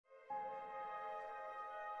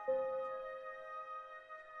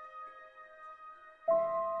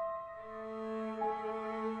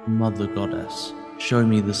Mother Goddess, show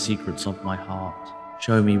me the secrets of my heart.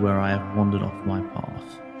 Show me where I have wandered off my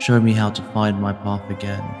path. Show me how to find my path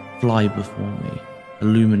again. Fly before me,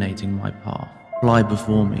 illuminating my path. Fly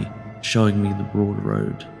before me, showing me the broad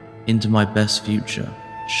road. Into my best future,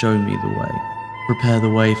 show me the way. Prepare the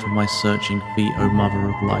way for my searching feet, O Mother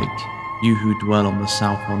of Light. You who dwell on the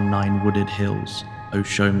south on 9 wooded hills, O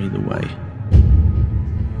show me the way.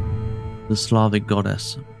 The Slavic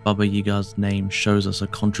goddess, Baba Yaga's name shows us a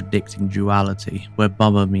contradicting duality, where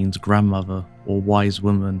Baba means grandmother or wise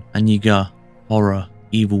woman, and Yaga, horror,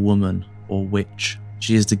 evil woman or witch.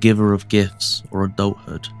 She is the giver of gifts or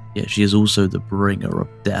adulthood, yet she is also the bringer of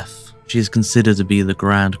death. She is considered to be the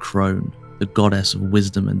grand crone, the goddess of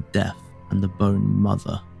wisdom and death, and the bone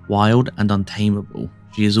mother. Wild and untamable,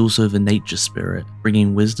 she is also the nature spirit,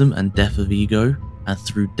 bringing wisdom and death of ego, and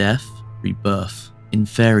through death, rebirth. In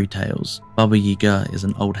fairy tales, Baba Yaga is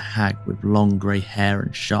an old hag with long grey hair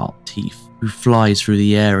and sharp teeth, who flies through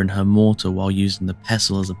the air in her mortar while using the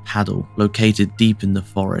pestle as a paddle. Located deep in the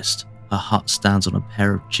forest, her hut stands on a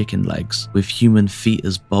pair of chicken legs, with human feet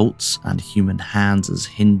as bolts and human hands as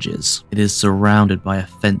hinges. It is surrounded by a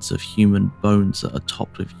fence of human bones that are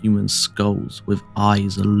topped with human skulls, with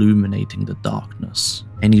eyes illuminating the darkness.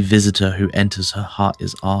 Any visitor who enters her hut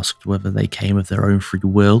is asked whether they came of their own free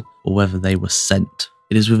will or whether they were sent.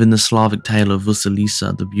 It is within the Slavic tale of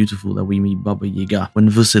Vasilisa the Beautiful that we meet Baba Yaga. When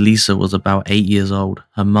Vasilisa was about 8 years old,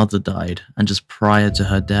 her mother died, and just prior to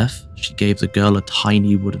her death, she gave the girl a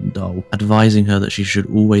tiny wooden doll, advising her that she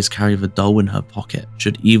should always carry the doll in her pocket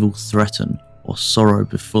should evil threaten or sorrow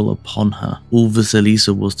befall upon her. All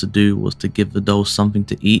Vasilisa was to do was to give the doll something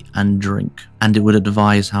to eat and drink, and it would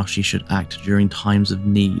advise how she should act during times of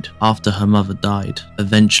need. After her mother died,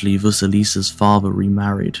 eventually Vasilisa's father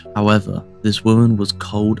remarried. However, this woman was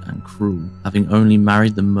cold and cruel, having only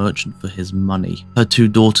married the merchant for his money. Her 2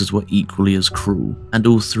 daughters were equally as cruel, and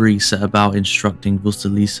all 3 set about instructing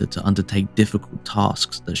Vasilisa to undertake difficult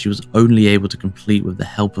tasks that she was only able to complete with the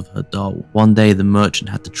help of her doll. One day the merchant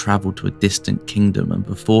had to travel to a distant kingdom, and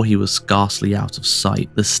before he was scarcely out of sight,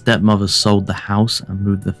 the stepmother sold the house and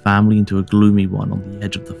moved the family into a gloomy one on the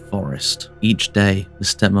edge of the forest. Each day, the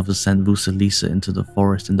stepmother sent Vasilisa into the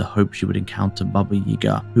forest in the hope she would encounter Baba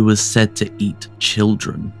Yaga, who was said to eat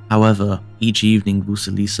children. However, each evening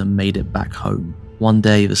Vasilisa made it back home. One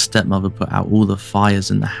day, the stepmother put out all the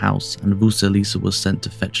fires in the house, and Vasilisa was sent to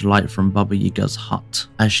fetch light from Baba Yaga's hut.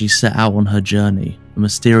 As she set out on her journey, a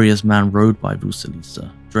mysterious man rode by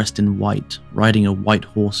Vasilisa, dressed in white, riding a white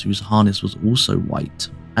horse whose harness was also white.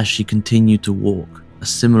 As she continued to walk, a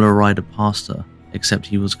similar rider passed her, except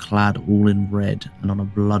he was clad all in red and on a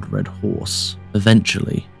blood-red horse.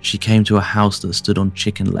 Eventually, she came to a house that stood on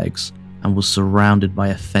chicken legs and was surrounded by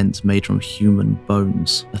a fence made from human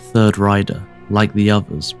bones. A third rider, like the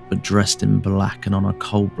others, but dressed in black and on a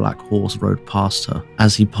coal-black horse, rode past her.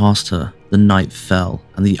 As he passed her, the night fell,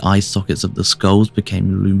 and the eye sockets of the skulls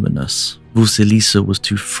became luminous. Vasilisa was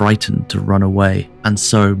too frightened to run away, and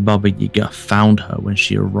so Baba Yaga found her when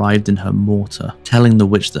she arrived in her mortar, telling the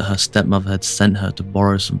witch that her stepmother had sent her to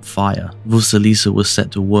borrow some fire. Vasilisa was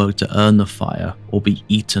set to work to earn the fire or be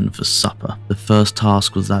eaten for supper. The first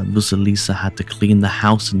task was that Vasilisa had to clean the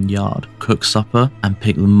house and yard, cook supper, and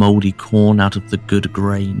pick the mouldy corn out of the good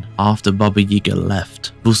grain. After Baba Yaga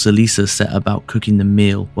left, Vasilisa set about cooking the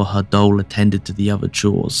meal while her doll attended to the other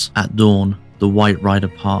chores. At dawn, the white rider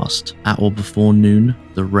passed. At or before noon,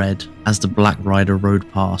 the red. As the black rider rode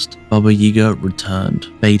past, Baba Yaga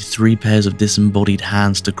returned, bade 3 pairs of disembodied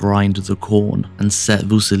hands to grind the corn, and set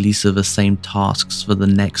Vasilisa the same tasks for the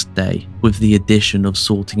next day, with the addition of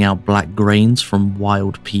sorting out black grains from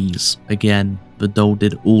wild peas. Again, the doll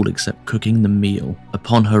did all except cooking the meal.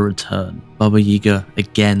 Upon her return, Baba Yaga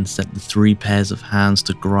again set the 3 pairs of hands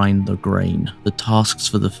to grind the grain. The tasks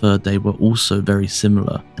for the 3rd day were also very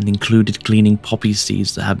similar, and included cleaning poppy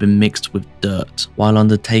seeds that had been mixed with dirt. While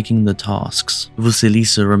undertaking the tasks,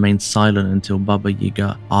 Vasilisa remained silent until Baba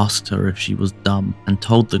Yaga asked her if she was dumb, and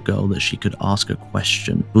told the girl that she could ask a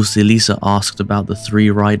question. Vasilisa asked about the 3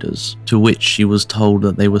 riders, to which she was told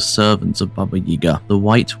that they were servants of Baba Yaga. The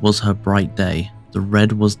white was her bright day, the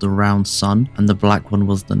red was the round sun, and the black one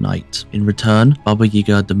was the night. In return, Baba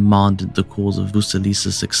Yaga demanded the cause of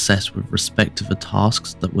Vasilisa's success with respect to the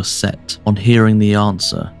tasks that were set. On hearing the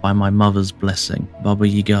answer, by my mother's blessing, Baba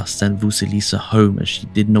Yaga sent Vasilisa home, as she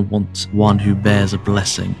did not want one who bears a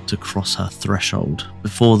blessing to cross her threshold.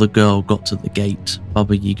 Before the girl got to the gate,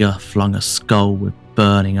 Baba Yaga flung a skull with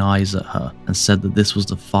burning eyes at her and said that this was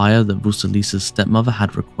the fire that Vasilisa's stepmother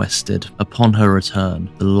had requested. Upon her return,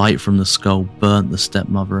 the light from the skull burnt the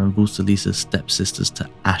stepmother and Vasilisa's stepsisters to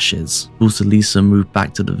ashes. Vasilisa moved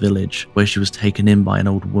back to the village, where she was taken in by an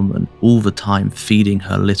old woman, all the time feeding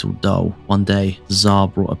her little doll. One day, the Tsar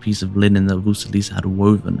brought a piece of linen that Vasilisa had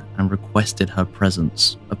woven and requested her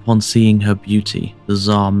presence. Upon seeing her beauty, the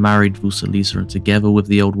Tsar married Vasilisa, and together with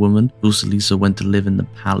the old woman, Vasilisa went to live in the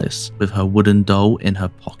palace with her wooden doll in her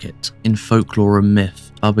pocket. In folklore and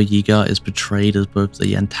myth, Baba Yaga is portrayed as both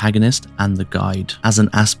the antagonist and the guide. As an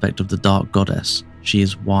aspect of the dark goddess, she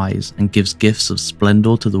is wise and gives gifts of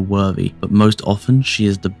splendor to the worthy, but most often she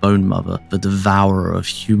is the bone mother, the devourer of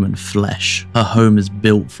human flesh. Her home is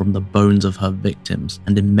built from the bones of her victims,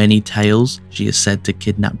 and in many tales, she is said to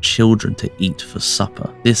kidnap children to eat for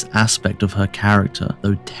supper. This aspect of her character,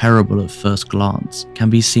 though terrible at first glance, can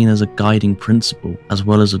be seen as a guiding principle, as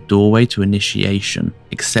well as a doorway to initiation.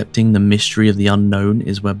 Accepting the mystery of the unknown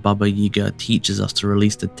is where Baba Yaga teaches us to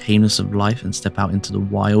release the tameness of life and step out into the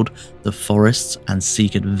wild, the forests, and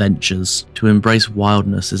seek adventures. To embrace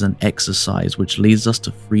wildness is an exercise which leads us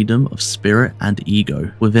to freedom of spirit and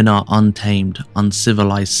ego. Within our untamed,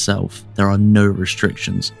 uncivilized self, there are no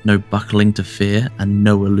restrictions, no buckling to fear, and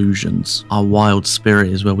no illusions. Our wild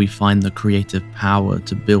spirit is where we find the creative power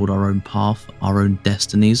to build our own path, our own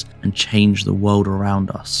destinies, and change the world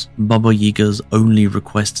around us. Baba Yaga's only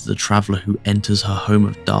request to the traveler who enters her home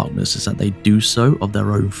of darkness is that they do so of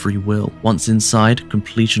their own free will. Once inside,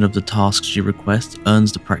 completion of the tasks she requests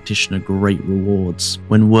earns the practitioner great rewards.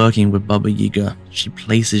 When working with Baba Yaga, she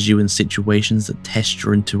places you in situations that test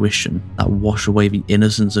your intuition, that wash away the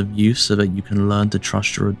innocence of youth so that you can learn to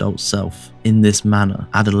trust your adult self. In this manner,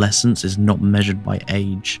 adolescence is not measured by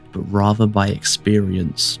age, but rather by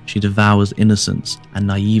experience. She devours innocence and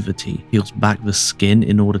naivety, peels back the skin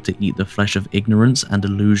in order to eat the flesh of ignorance and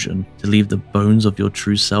illusion, to leave the bones of your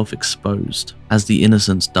true self exposed. As the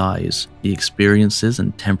innocence dies, the experiences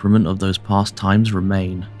and temperament of those past times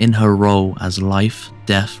remain. In her role as life,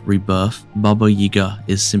 death, rebirth, Baba Yaga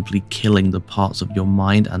is simply killing the parts of your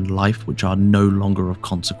mind and life which are no longer of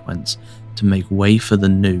consequence, to make way for the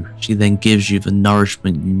new. She then gives you the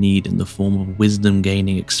nourishment you need in the form of wisdom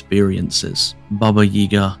gaining experiences. Baba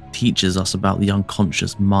Yaga teaches us about the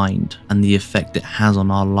unconscious mind and the effect it has on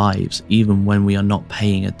our lives even when we are not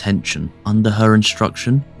paying attention. Under her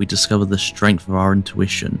instruction, we discover the strength of our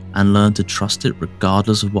intuition and learn to trust it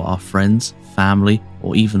regardless of what our friends, family,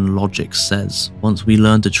 or even logic says. Once we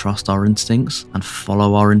learn to trust our instincts and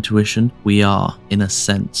follow our intuition, we are, in a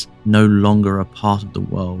sense, no longer a part of the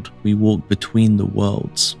world. We walk between the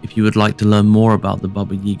worlds. If you would like to learn more about the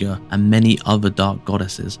Baba Yaga and many other dark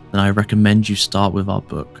goddesses, then I recommend you start with our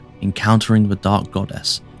book, Encountering the Dark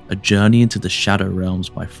Goddess, A Journey into the Shadow Realms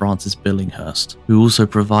by Francis Billinghurst, who also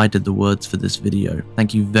provided the words for this video.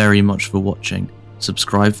 Thank you very much for watching.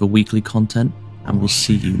 Subscribe for weekly content, and we'll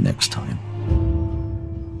see you next time.